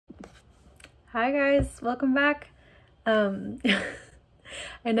Hi guys, welcome back. I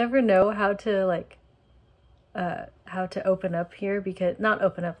never know how to open up here, because not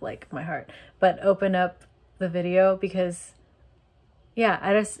open up like my heart, but open up the video, because yeah,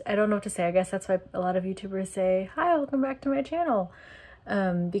 I don't know what to say. I guess that's why a lot of YouTubers say, "Hi, welcome back to my channel."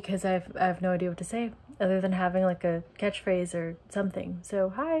 Because I have no idea what to say other than having like a catchphrase or something. So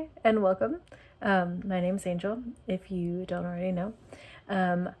hi and welcome. My name's Angel, if you don't already know.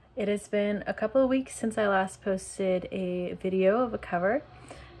 It has been a couple of weeks since I last posted a video of a cover,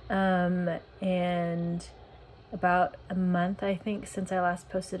 and about a month, I think, since I last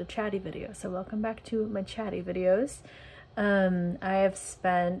posted a chatty video. So welcome back to my chatty videos. I have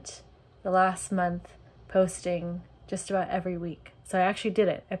spent the last month posting just about every week. So I actually did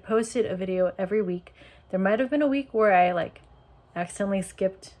it. I posted a video every week. There might have been a week where I like accidentally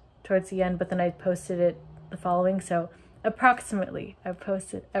skipped towards the end, but then I posted it the following. So approximately I've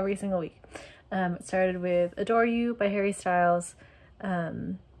posted every single week. It started with Adore You by Harry Styles,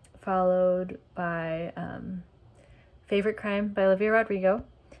 followed by Favorite Crime by Olivia Rodrigo.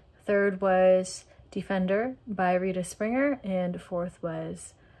 Third was Defender by Rita Springer, and fourth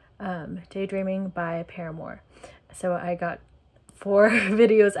was Daydreaming by Paramore. So I got 4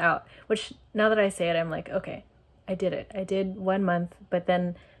 videos out, which now that I say it, I'm like, okay, I did it. I did 1 month, but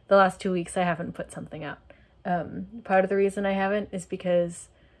then the last 2 weeks I haven't put something out. Part of the reason I haven't is because,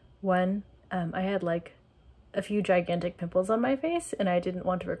 one, I had like a few gigantic pimples on my face, and I didn't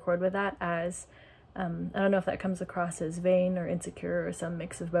want to record with that, as I don't know if that comes across as vain or insecure or some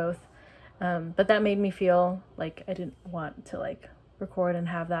mix of both. But that made me feel like I didn't want to like record and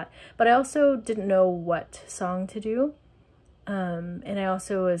have that. But I also didn't know what song to do. And I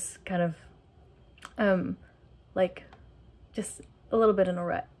also was kind of like just a little bit in a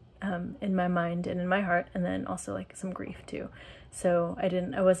rut in my mind and in my heart, and then also like some grief too. So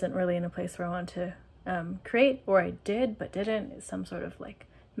I wasn't really in a place where I wanted to create, or I did but didn't. It's some sort of like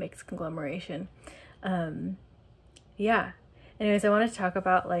mixed conglomeration. Yeah. Anyways, I want to talk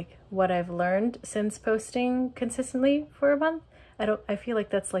about like what I've learned since posting consistently for a month. I feel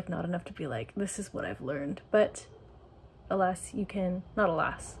like that's like not enough to be like, this is what I've learned, but alas, you can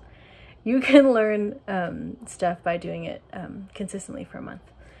learn stuff by doing it consistently for a month.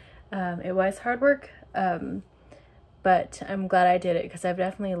 It was hard work, but I'm glad I did it, because I've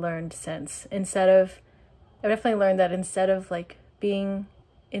definitely learned since. I've definitely learned that instead of like being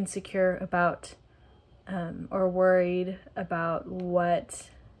insecure about or worried about what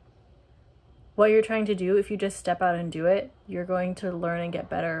you're trying to do, if you just step out and do it, you're going to learn and get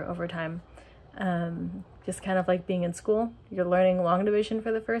better over time. Just kind of like being in school, you're learning long division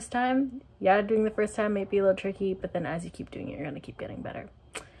for the first time. Yeah, doing the first time may be a little tricky, but then as you keep doing it, you're going to keep getting better.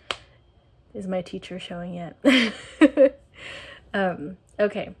 Is my teacher showing yet?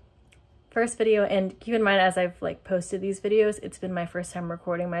 Okay, first video, and keep in mind, as I've like posted these videos, it's been my first time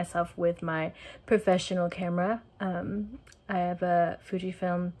recording myself with my professional camera. I have a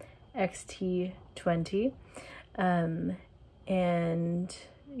Fujifilm X-T20, and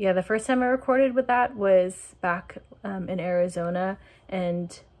yeah, the first time I recorded with that was back in Arizona,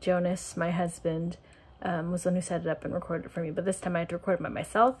 and Jonas, my husband, was the one who set it up and recorded it for me. But this time I had to record it by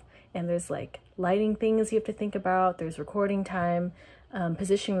myself, and there's like lighting things you have to think about, there's recording time,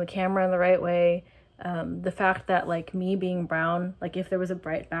 positioning the camera in the right way, the fact that like me being brown, like if there was a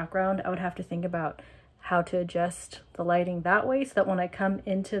bright background, I would have to think about how to adjust the lighting that way so that when I come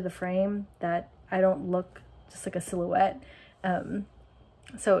into the frame that I don't look just like a silhouette.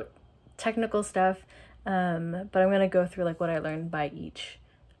 So technical stuff, but I'm gonna go through like what I learned by each,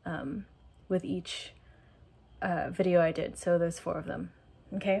 with each video I did. So there's 4 of them.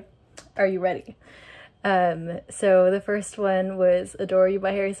 Okay, are you ready? So the first one was Adore You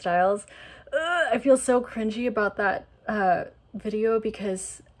by Harry Styles. I feel so cringy about that video,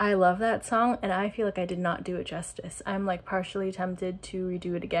 because I love that song and I feel like I did not do it justice. I'm like partially tempted to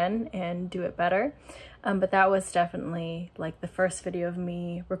redo it again and do it better. But that was definitely like the first video of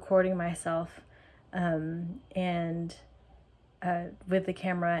me recording myself and with the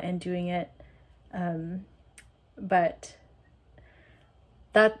camera and doing it. But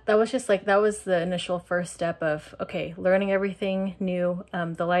that was just like, that was the initial first step of, okay, learning everything new.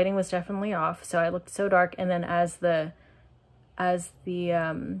 The lighting was definitely off, so I looked so dark, and then as the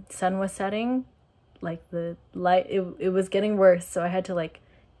sun was setting, like the light, it was getting worse, so I had to like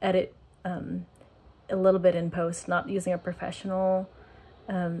edit a little bit in post, not using a professional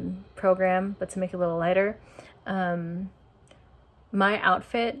program, but to make it a little lighter. My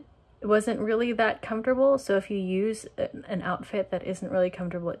outfit wasn't really that comfortable, so if you use an outfit that isn't really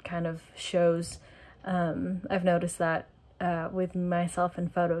comfortable, it kind of shows. I've noticed that with myself in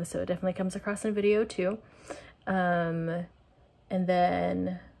photos, so it definitely comes across in video too. And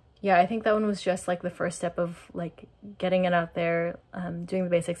then, yeah, I think that one was just like the first step of like getting it out there, doing the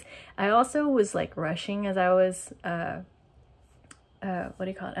basics. I also was like rushing as I was, what do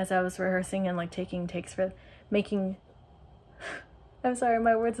you call it? As I was rehearsing and like taking takes for making, I'm sorry,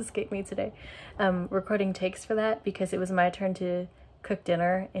 my words escape me today. Recording takes for that because it was my turn to cook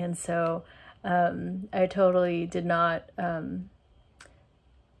dinner, and so I totally did not, I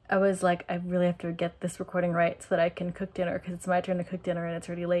was like, I really have to get this recording right so that I can cook dinner because it's my turn to cook dinner and it's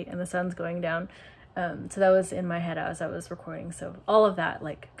already late and the sun's going down. So that was in my head as I was recording. So all of that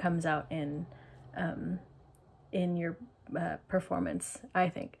like comes out in your performance, I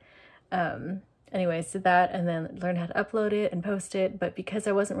think. Anyways, did that and then learned how to upload it and post it. But because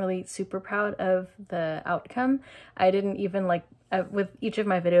I wasn't really super proud of the outcome, I didn't even like, with each of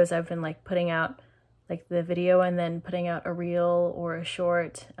my videos, I've been like putting out like the video and then putting out a reel or a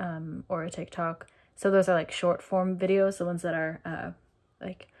short or a TikTok. So those are like short form videos, the ones that are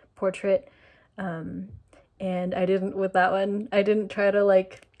like portrait. And I didn't, with that one, I didn't try to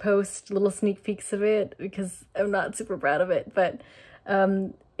like post little sneak peeks of it because I'm not super proud of it, but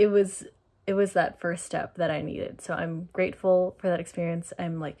it was that first step that I needed. So I'm grateful for that experience.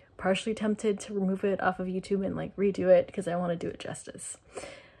 I'm like partially tempted to remove it off of YouTube and like redo it because I want to do it justice.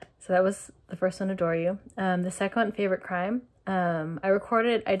 So that was the first one, Adore You. The second one, Favorite Crime.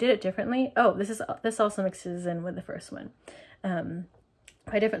 I did it differently. Oh, this also mixes in with the first one.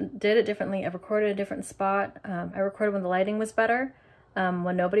 I did it differently. I recorded a different spot. I recorded when the lighting was better,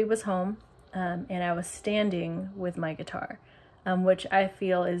 when nobody was home, and I was standing with my guitar, which I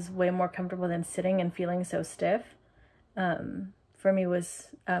feel is way more comfortable than sitting and feeling so stiff. For me was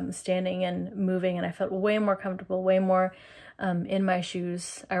standing and moving, and I felt way more comfortable, way more in my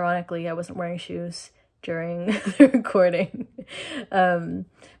shoes. Ironically, I wasn't wearing shoes during the recording.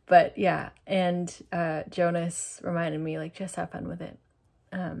 But yeah, and Jonas reminded me, like, just have fun with it.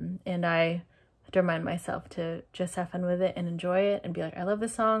 And I had to remind myself to just have fun with it and enjoy it and be like, I love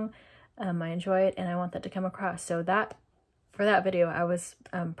this song, I enjoy it, and I want that to come across. So for that video, I was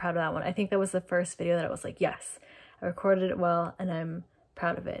proud of that one. I think that was the first video that I was like, yes, I recorded it well and I'm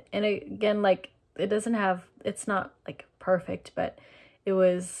proud of it. And again, like, it's not like perfect, but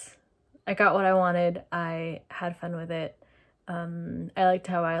I got what I wanted. I had fun with it. I liked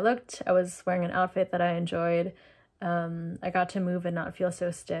how I looked. I was wearing an outfit that I enjoyed. I got to move and not feel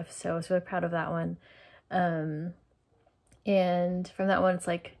so stiff, so I was really proud of that one. And from that one, it's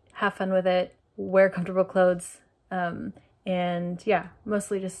like, have fun with it, wear comfortable clothes, and yeah,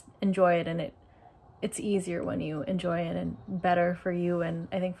 mostly just enjoy it, and it's easier when you enjoy it and better for you, and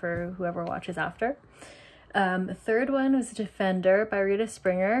I think for whoever watches after. The third one was Defender by Rita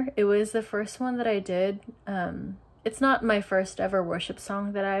Springer. It was the first one that I did. It's not my first ever worship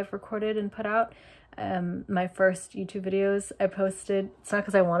song that I've recorded and put out. My first YouTube videos I posted, it's not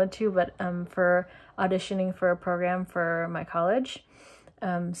because I wanted to, but for auditioning for a program for my college.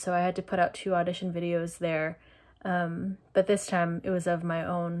 So I had to put out 2 audition videos there. But this time it was of my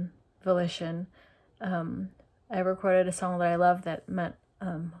own volition. I recorded a song that I love that meant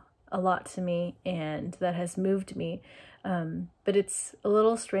a lot to me and that has moved me. But it's a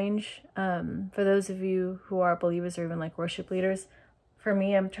little strange for those of you who are believers or even like worship leaders. For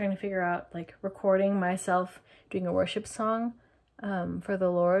me, I'm trying to figure out like recording myself doing a worship song for the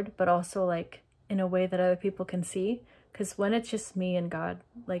Lord, but also like in a way that other people can see. Because when it's just me and God,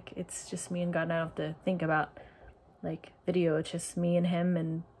 like it's just me and God, and I don't have to think about like video. It's just me and him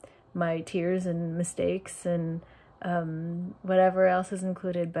and my tears and mistakes and whatever else is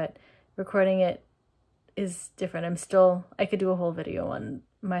included. But recording it is different. I could do a whole video on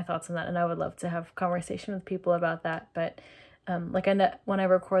my thoughts on that, and I would love to have conversation with people about that. But like when I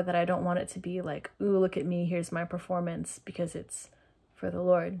record that, I don't want it to be like, ooh, look at me, here's my performance, because it's for the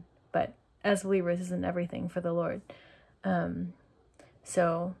Lord. But as believers, isn't everything for the Lord.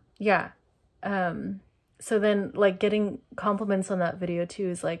 So yeah. So then like getting compliments on that video too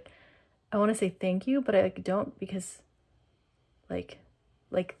is like, I want to say thank you, but I like don't, because like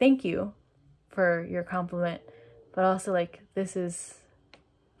thank you for your compliment, but also like this is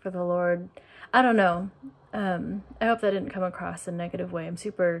for the Lord. I don't know. I hope that didn't come across in a negative way. I'm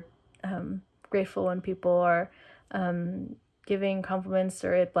super grateful when people are giving compliments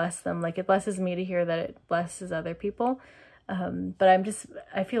or it bless them. Like it blesses me to hear that it blesses other people. But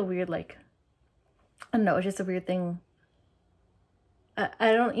I feel weird, like, I don't know, it's just a weird thing.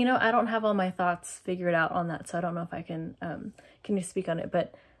 I don't have all my thoughts figured out on that, so I don't know if I can you speak on it,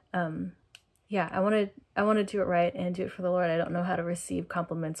 but yeah, I want to do it right and do it for the Lord. I don't know how to receive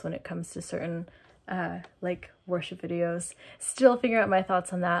compliments when it comes to certain like worship videos. Still figuring out my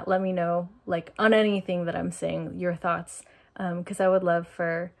thoughts on that. Let me know, like, on anything that I'm saying, your thoughts, because I would love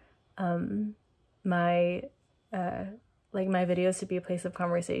for my like my videos to be a place of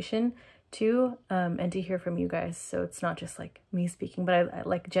conversation too, and to hear from you guys. So it's not just like me speaking, but I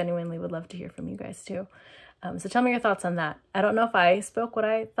like genuinely would love to hear from you guys too. So tell me your thoughts on that. I don't know if I spoke what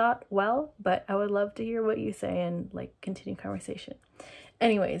I thought well, but I would love to hear what you say and like continue conversation.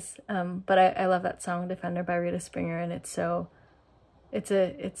 Anyways, but I love that song Defender by Rita Springer, and it's so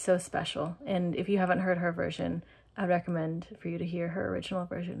special. And if you haven't heard her version, I'd recommend for you to hear her original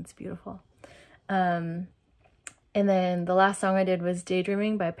version. It's beautiful. And then the last song I did was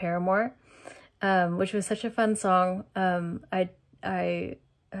Daydreaming by Paramore, which was such a fun song. I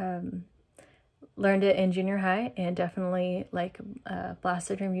learned it in junior high and definitely like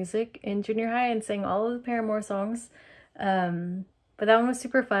blasted her music in junior high and sang all of the Paramore songs. But that one was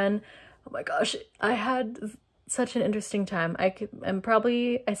super fun. Oh my gosh, I had such an interesting time. I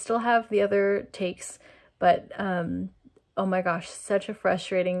still have the other takes, but oh my gosh, such a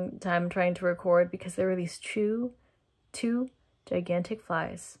frustrating time trying to record because there were these two gigantic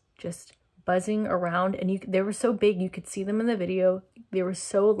flies just buzzing around, and they were so big you could see them in the video. They were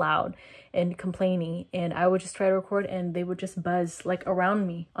so loud and complaining, and I would just try to record and they would just buzz like around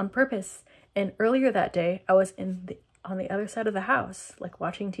me on purpose. And earlier that day I was on the other side of the house, like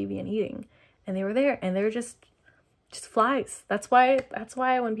watching TV and eating, and they were there, and they were just flies. That's why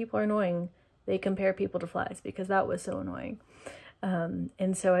when people are annoying, they compare people to flies, because that was so annoying.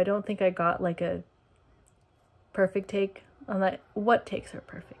 And so I don't think I got like a perfect take on that. What takes are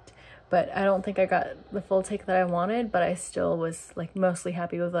perfect? But I don't think I got the full take that I wanted, but I still was like mostly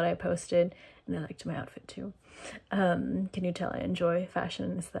happy with what I posted, and I liked my outfit too. Can you tell I enjoy fashion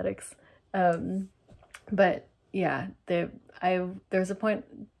and aesthetics? But yeah, there's a point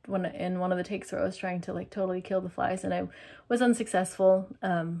in one of the takes where I was trying to like totally kill the flies, and I was unsuccessful.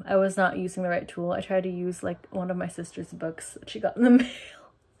 I was not using the right tool. I tried to use like one of my sister's books that she got in the mail.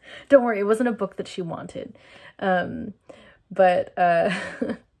 Don't worry, it wasn't a book that she wanted. But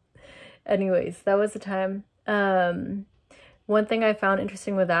anyways, that was the time. One thing I found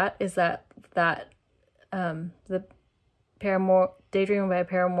interesting with that is that the Paramore, Daydreaming by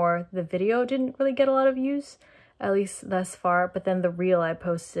Paramore, the video didn't really get a lot of views, at least thus far, but then the reel I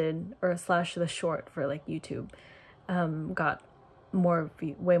posted, or / the short for like YouTube, got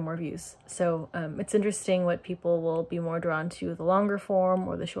way more views. So it's interesting what people will be more drawn to, the longer form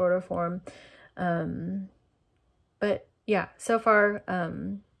or the shorter form. But yeah, so far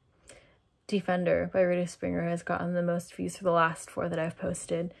Defender by Rita Springer has gotten the most views for the last 4 that I've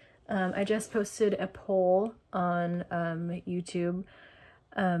posted. I just posted a poll on YouTube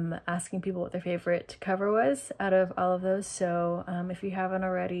asking people what their favorite cover was out of all of those. So if you haven't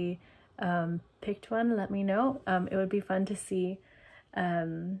already picked one, let me know. It would be fun to see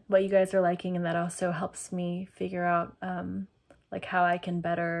what you guys are liking, and that also helps me figure out like how I can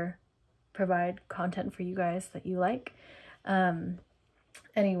better provide content for you guys that you like.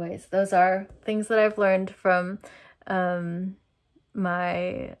 Anyways, those are things that I've learned from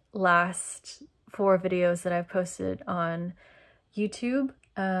my last 4 videos that I've posted on YouTube.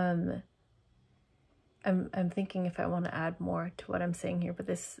 I'm thinking if I want to add more to what I'm saying here, but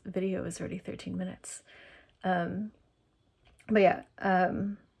this video is already 13 minutes. But yeah,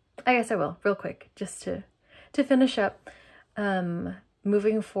 I guess I will real quick just to finish up.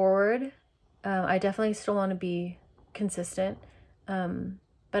 Moving forward, I definitely still want to be consistent.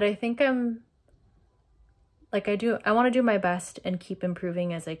 But I think I want to do my best and keep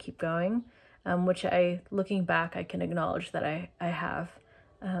improving as I keep going, which looking back, I can acknowledge that I have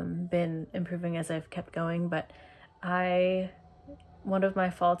been improving as I've kept going. But one of my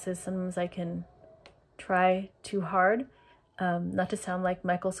faults is sometimes I can try too hard, not to sound like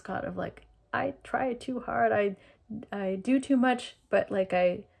Michael Scott of like, I try too hard, I do too much, but like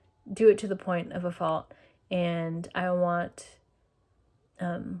I do it to the point of a fault. And I want,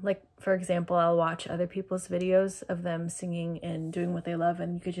 like, for example, I'll watch other people's videos of them singing and doing what they love,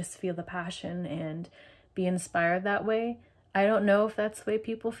 and you could just feel the passion and be inspired that way. I don't know if that's the way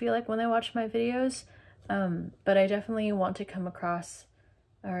people feel like when they watch my videos, but I definitely want to come across,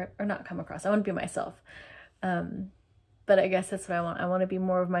 or not come across, I want to be myself. But I guess that's what I want. I want to be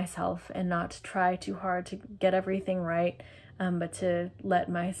more of myself and not try too hard to get everything right, but to let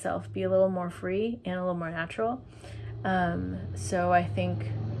myself be a little more free and a little more natural. So I think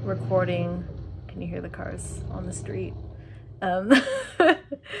recording, can you hear the cars on the street?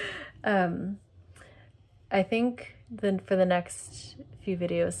 I think then for the next few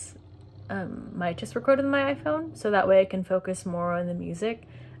videos, might just record with my iPhone, so that way I can focus more on the music.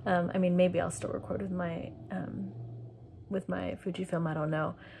 I mean, maybe I'll still record with my Fujifilm, I don't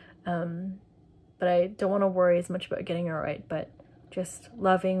know. But I don't want to worry as much about getting it right, but just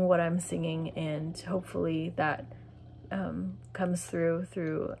loving what I'm singing, and hopefully that comes through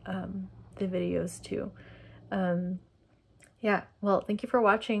the videos too. Yeah, well, thank you for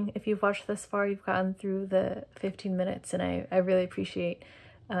watching. If you've watched this far, you've gotten through the 15 minutes, and I really appreciate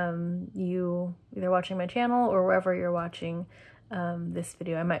you either watching my channel or wherever you're watching this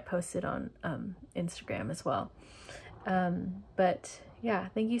video. I might post it on Instagram as well. But yeah,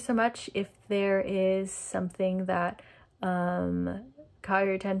 thank you so much. If there is something that caught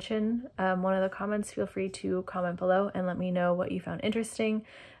your attention, one of the comments, feel free to comment below and let me know what you found interesting,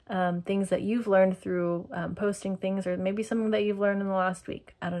 things that you've learned through posting things, or maybe something that you've learned in the last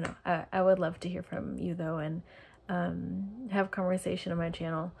week. I don't know. I would love to hear from you though, and have a conversation on my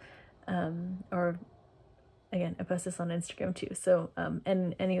channel, or again, I post this on Instagram too. So,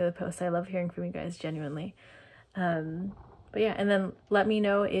 and any of the posts, I love hearing from you guys genuinely. But yeah, and then let me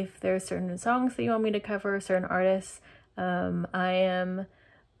know if there's certain songs that you want me to cover, certain artists. I am,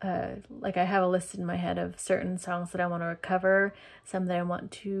 like, I have a list in my head of certain songs that I want to cover, some that I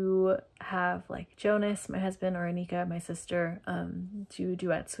want to have, like, Jonas, my husband, or Anika, my sister, do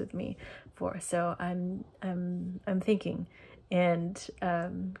duets with me for. So I'm thinking. And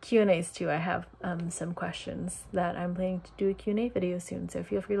Q&As too. I have some questions that I'm planning to do a Q&A video soon, so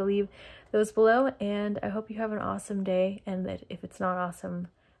feel free to leave those below, and I hope you have an awesome day, and that if it's not awesome,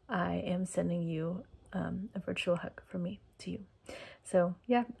 I am sending you a virtual hug from me to you. So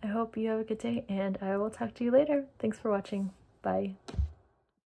yeah, I hope you have a good day, and I will talk to you later. Thanks for watching. Bye.